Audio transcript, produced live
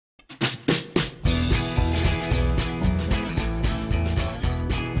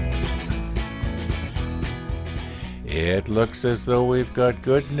It looks as though we've got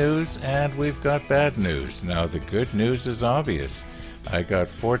good news and we've got bad news. Now the good news is obvious. I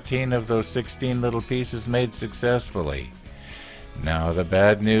got 14 of those 16 little pieces made successfully. Now the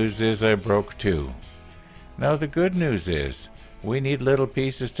bad news is I broke 2. Now the good news is we need little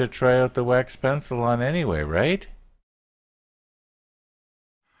pieces to try out the wax pencil on anyway, right?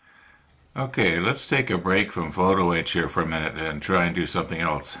 Okay, let's take a break from photo etch here for a minute and try and do something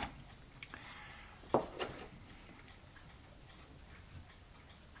else.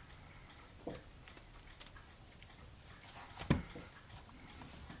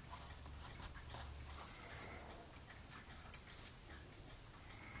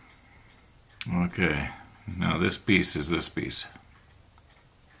 Okay, now this piece is this piece.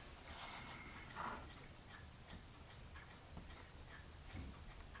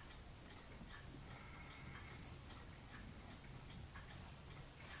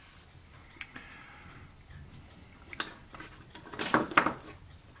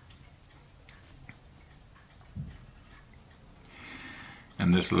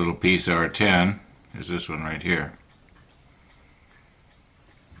 And this little piece R10 is this one right here.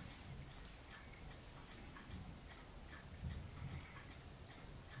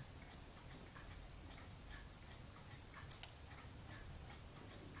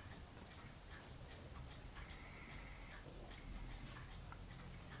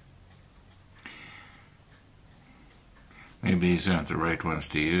 Maybe these aren't the right ones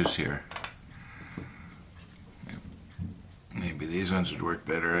to use here. Maybe these ones would work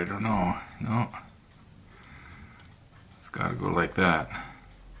better, I don't know. No. It's got to go like that.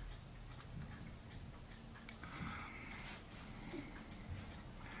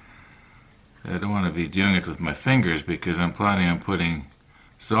 I don't want to be doing it with my fingers because I'm planning on putting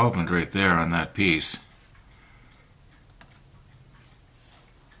solvent right there on that piece.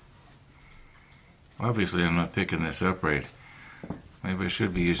 Obviously I'm not picking this up right. Maybe I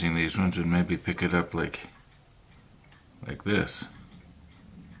should be using these ones and maybe pick it up like this.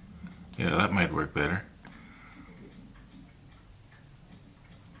 Yeah, that might work better.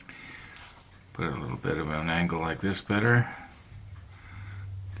 Put a little bit of an angle like this better.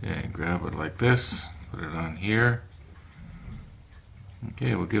 Okay, grab it like this, put it on here.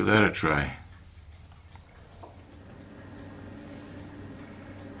 Okay, we'll give that a try.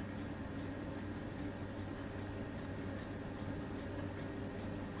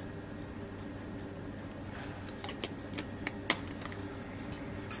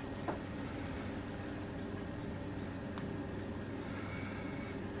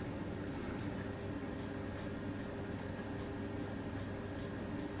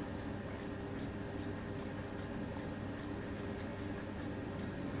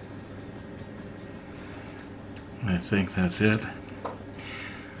 I think that's it.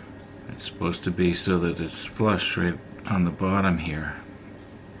 It's supposed to be so that it's flush right on the bottom here.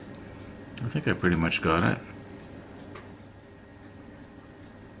 I think I pretty much got it.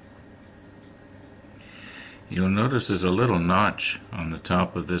 You'll notice there's a little notch on the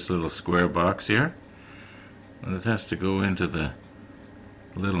top of this little square box here. But it has to go into the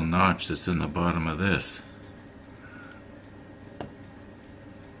little notch that's in the bottom of this.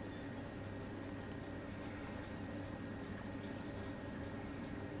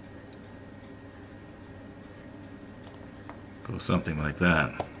 Go something like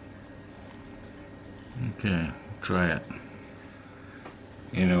that. Okay, try it.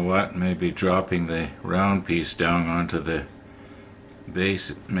 You know what? Maybe dropping the round piece down onto the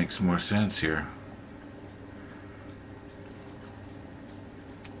base makes more sense here.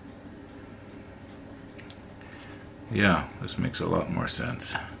 Yeah, this makes a lot more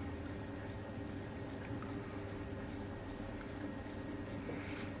sense.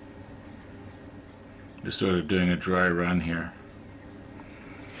 Just sort of doing a dry run here.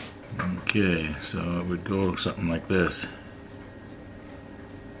 Okay, so it would go something like this.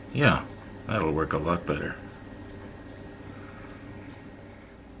 Yeah, that'll work a lot better.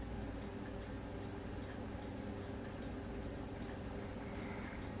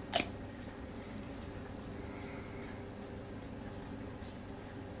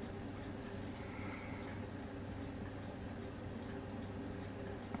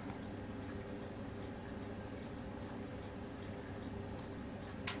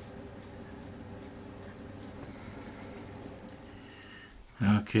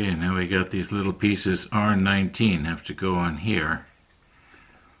 Okay, now we got these little pieces R19 have to go on here.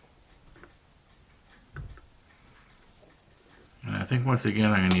 And I think once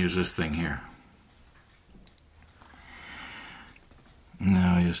again I'm going to use this thing here.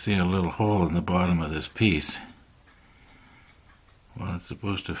 Now you see a little hole in the bottom of this piece. Well, it's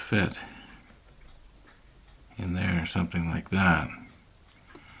supposed to fit in there, something like that.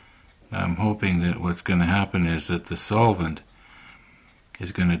 I'm hoping that what's going to happen is that the solvent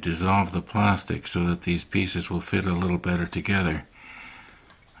is going to dissolve the plastic so that these pieces will fit a little better together.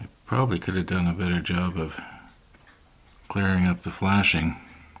 I probably could have done a better job of clearing up the flashing,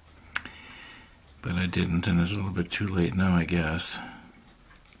 but I didn't, and it's a little bit too late now, I guess.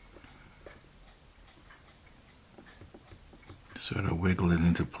 Sort of wiggle it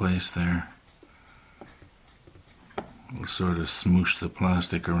into place there. We'll sort of smoosh the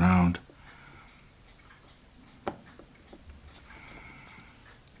plastic around.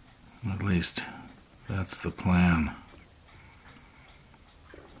 At least that's the plan.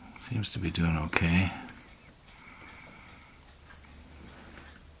 Seems to be doing okay.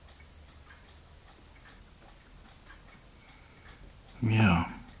 Yeah.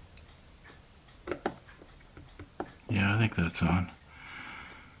 Yeah, I think that's on.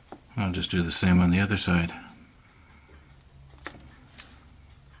 I'll just do the same on the other side.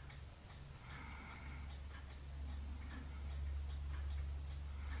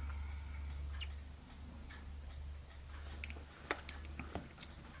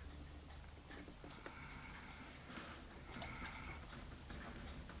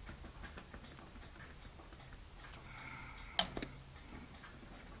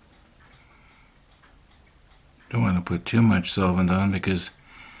 Don't want to put too much solvent on because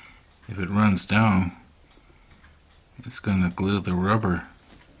if it runs down, it's going to glue the rubber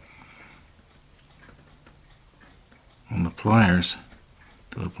on the pliers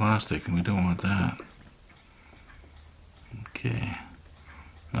to the plastic, and we don't want that. Okay,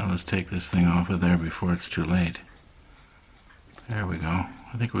 now let's take this thing off of there before it's too late. There we go.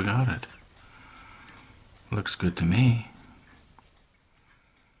 I think we got it. Looks good to me.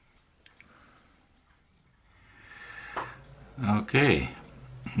 Okay,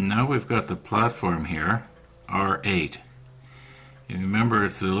 now we've got the platform here, R8. You remember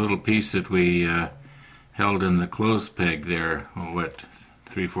it's the little piece that we held in the clothes peg there,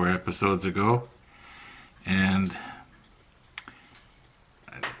 3-4 episodes ago? And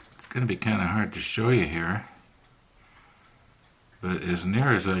it's going to be kind of hard to show you here, but as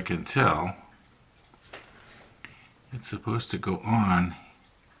near as I can tell, it's supposed to go on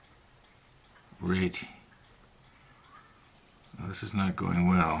right here. This is not going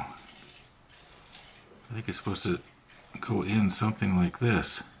well. I think it's supposed to go in something like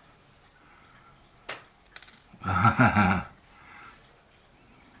this.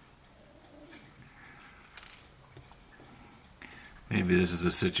 Maybe this is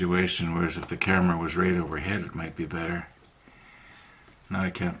a situation where if the camera was right overhead it might be better. Now I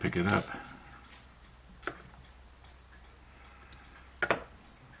can't pick it up.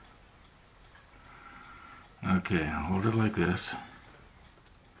 Okay, I'll hold it like this.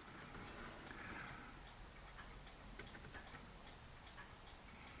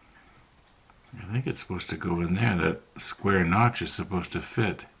 I think it's supposed to go in there. That square notch is supposed to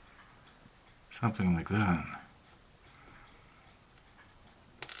fit. Something like that.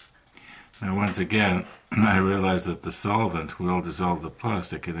 Now once again, I realize that the solvent will dissolve the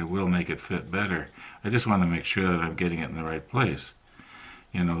plastic and it will make it fit better. I just want to make sure that I'm getting it in the right place.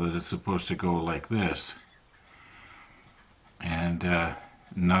 You know, that it's supposed to go like this. And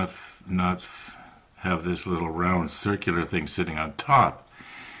not have this little round circular thing sitting on top.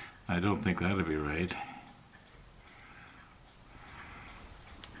 I don't think that'd be right.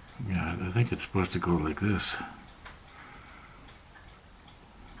 Yeah, I think it's supposed to go like this.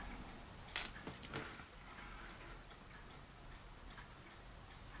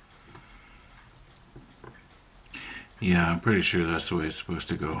 Yeah, I'm pretty sure that's the way it's supposed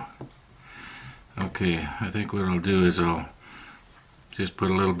to go. Okay, I think what I'll do is I'll just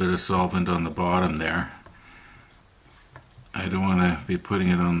put a little bit of solvent on the bottom there. I don't want to be putting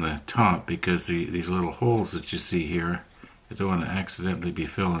it on the top because these little holes that you see here, I don't want to accidentally be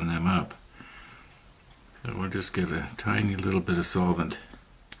filling them up. So we'll just get a tiny little bit of solvent.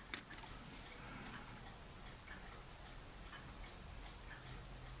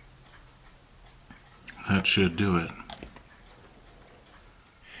 That should do it.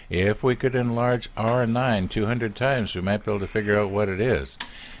 If we could enlarge R9 200 times, we might be able to figure out what it is.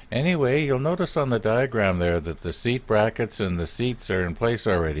 Anyway, you'll notice on the diagram there that the seat brackets and the seats are in place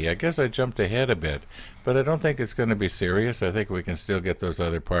already. I guess I jumped ahead a bit, but I don't think it's going to be serious. I think we can still get those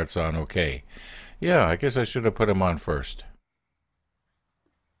other parts on okay. Yeah, I guess I should have put them on first.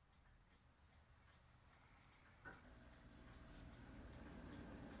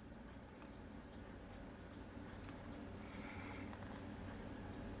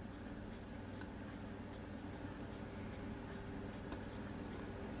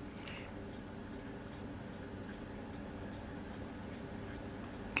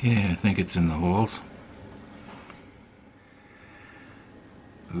 Okay, I think it's in the holes.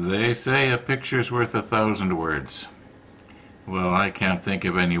 They say a picture's worth 1,000 words. Well, I can't think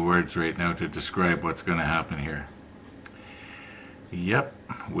of any words right now to describe what's going to happen here. Yep,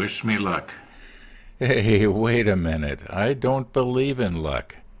 wish me luck. Hey, wait a minute. I don't believe in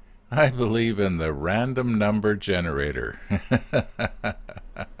luck. I believe in the random number generator.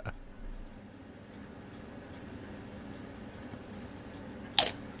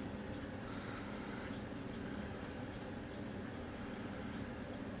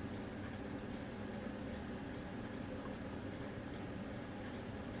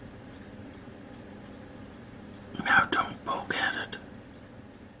 Now don't poke at it.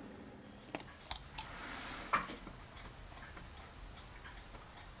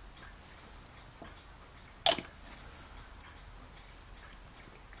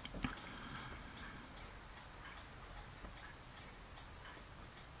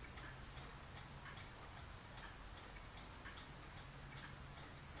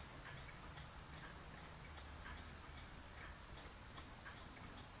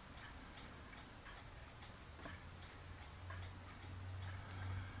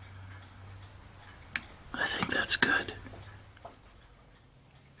 I think that's good.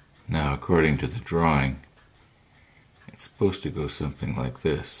 Now, according to the drawing, it's supposed to go something like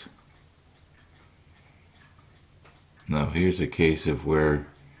this. Now, here's a case of where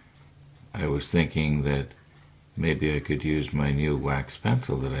I was thinking that maybe I could use my new wax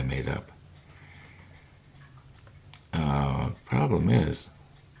pencil that I made up. Problem is,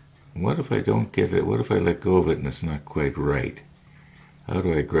 what if I don't get it? What if I let go of it and it's not quite right? How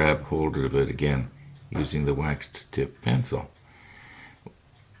do I grab hold of it again using the waxed tip pencil?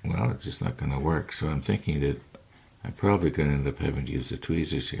 Well, it's just not going to work, so I'm thinking that I'm probably going to end up having to use the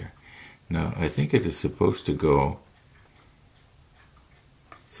tweezers here. Now, I think it is supposed to go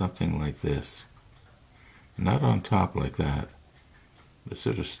something like this. Not on top like that, but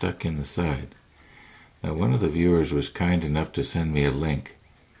sort of stuck in the side. Now, one of the viewers was kind enough to send me a link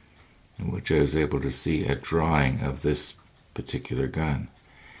in which I was able to see a drawing of this particular gun.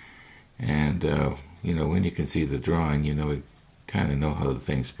 And, you know, when you can see the drawing, you kind of know how the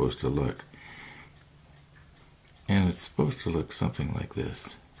thing's supposed to look. And it's supposed to look something like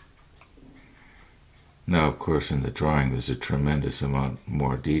this. Now, of course, in the drawing, there's a tremendous amount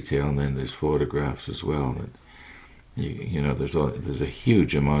more detail, and then there's photographs as well. That there's a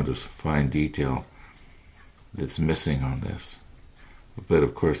huge amount of fine detail that's missing on this. But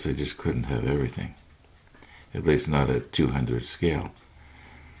of course, I just couldn't have everything. At least not at 200 scale.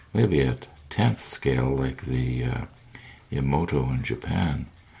 Maybe at 10th scale, like the Yamato in Japan.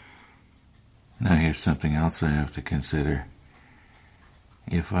 Now, here's something else I have to consider.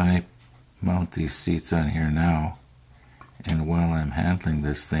 If I mount these seats on here now, and while I'm handling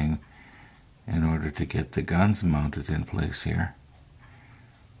this thing, in order to get the guns mounted in place here,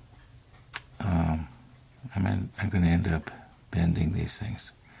 I'm going to end up bending these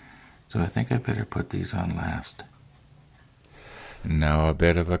things. So I think I better put these on last. Now a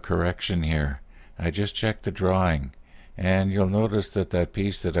bit of a correction here. I just checked the drawing, and you'll notice that that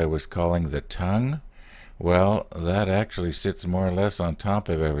piece that I was calling the tongue, well, that actually sits more or less on top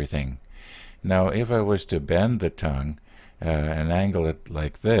of everything. Now, if I was to bend the tongue and angle it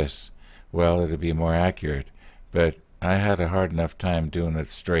like this, well, it'd be more accurate, but I had a hard enough time doing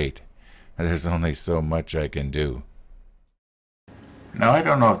it straight. There's only so much I can do. Now, I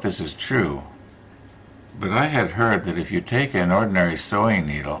don't know if this is true, but I had heard that if you take an ordinary sewing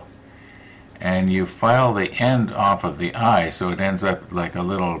needle and you file the end off of the eye so it ends up like a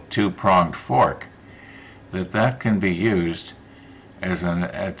little two-pronged fork, that can be used as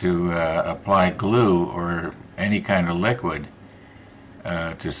to apply glue or any kind of liquid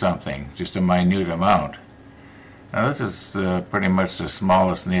to something, just a minute amount. Now, this is pretty much the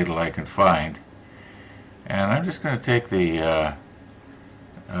smallest needle I can find, and I'm just going to take the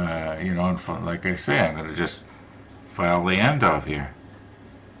like I say, I'm going to just file the end off here.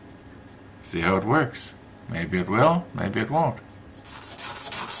 See how it works. Maybe it will, maybe it won't.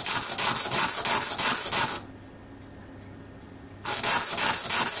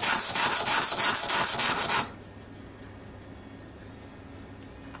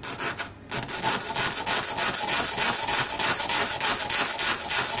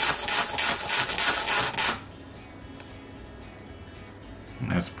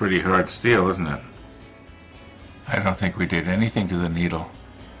 That's pretty hard steel, isn't it? I don't think we did anything to the needle.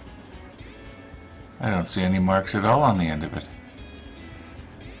 I don't see any marks at all on the end of it.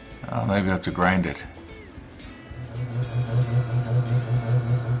 Oh, maybe I'll have to grind it.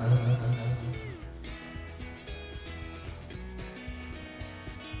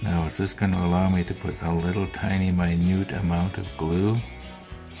 is this going to allow me to put a little tiny minute amount of glue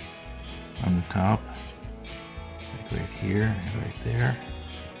on the top? Like right here, right there.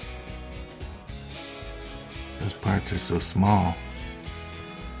 Those parts are so small.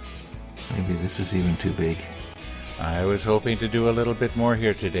 Maybe this is even too big. I was hoping to do a little bit more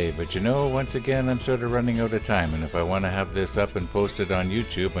here today, but you know, once again, I'm sort of running out of time, and if I want to have this up and posted on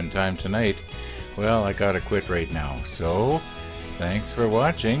YouTube in time tonight, well, I gotta quit right now. So, thanks for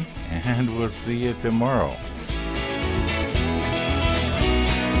watching, and we'll see you tomorrow.